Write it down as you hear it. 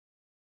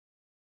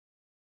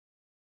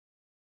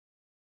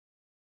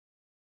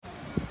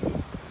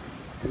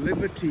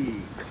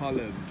Liberty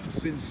column.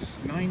 Since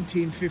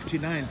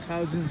 1959,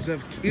 thousands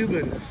of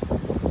Cubans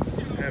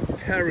have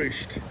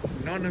perished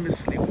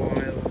anonymously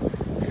while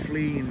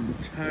fleeing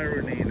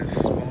tyranny in a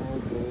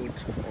small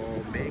boat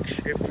or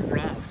makeshift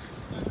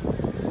rafts.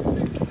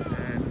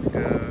 And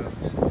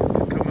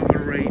to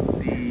commemorate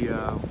the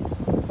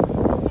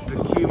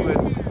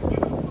Cuban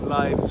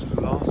lives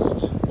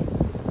lost,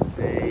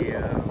 they've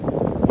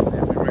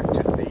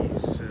erected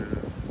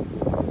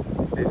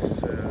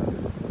this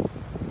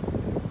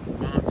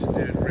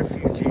martyred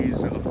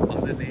refugees of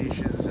other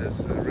nations,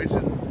 as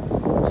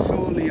written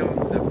solely on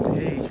the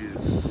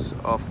pages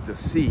of the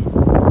sea.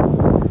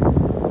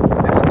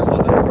 This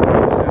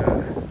column is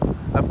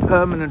a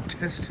permanent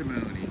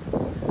testimony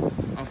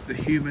of the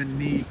human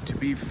need to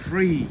be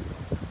free.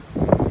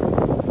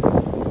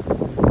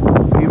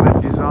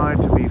 Human desire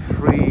to be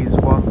free is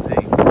one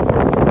thing.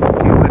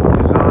 Human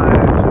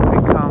desire to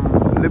become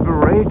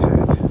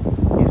liberated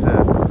is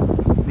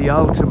the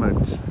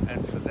ultimate,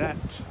 and for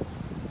that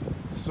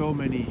so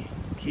many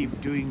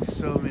keep doing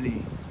so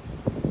many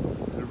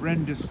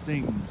horrendous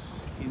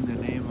things in the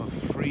name of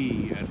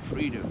free and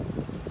freedom.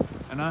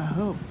 And I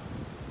hope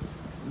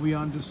we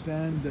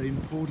understand the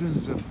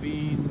importance of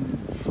being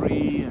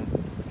free, and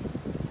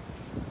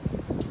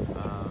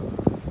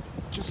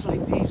just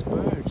like these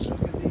birds.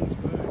 Look at these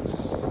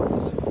birds.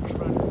 It's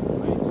incredible,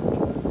 right?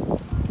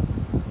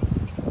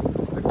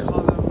 The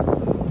column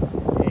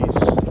is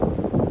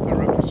a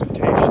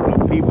representation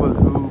of people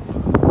who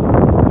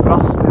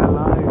lost their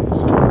lives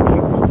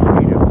looking for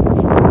freedom.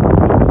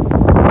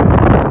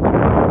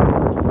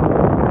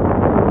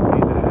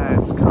 See the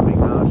hands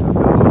coming out of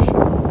the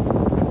ocean.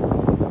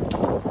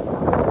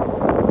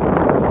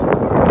 It's a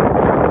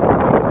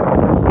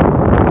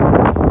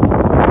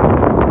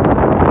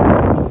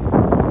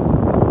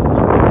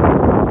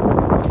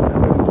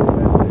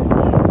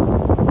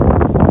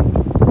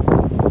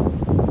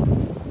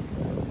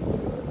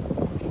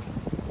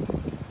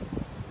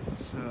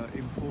It's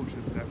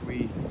important that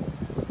we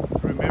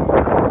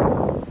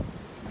remember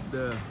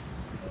the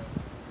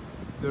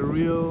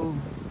real,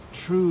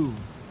 true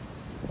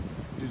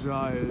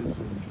desires,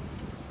 and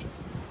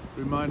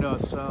remind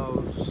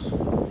ourselves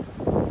the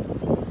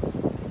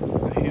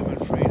human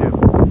freedom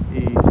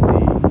is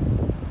the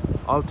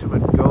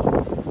ultimate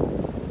goal,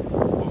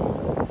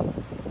 or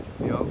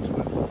the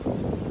ultimate,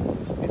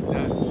 in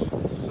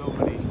that so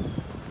many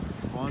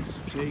wants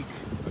to take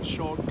a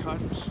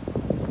shortcut,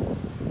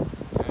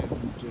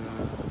 and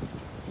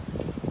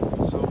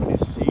so many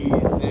see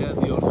they're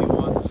the only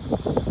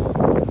ones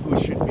who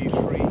should be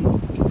free,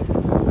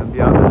 and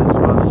the others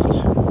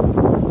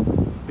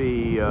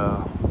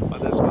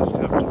must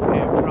have to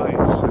pay a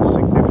price, a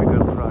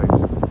significant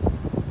price.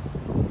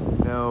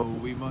 No,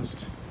 we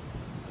must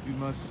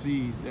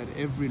see that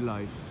every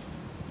life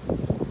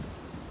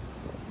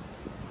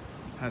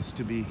has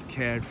to be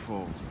cared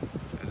for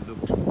and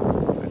looked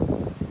for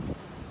and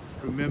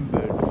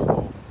remembered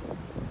for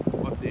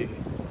what they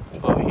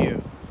are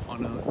here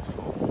on earth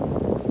for.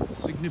 The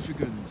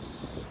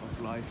significance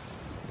of life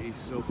is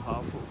so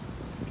powerful.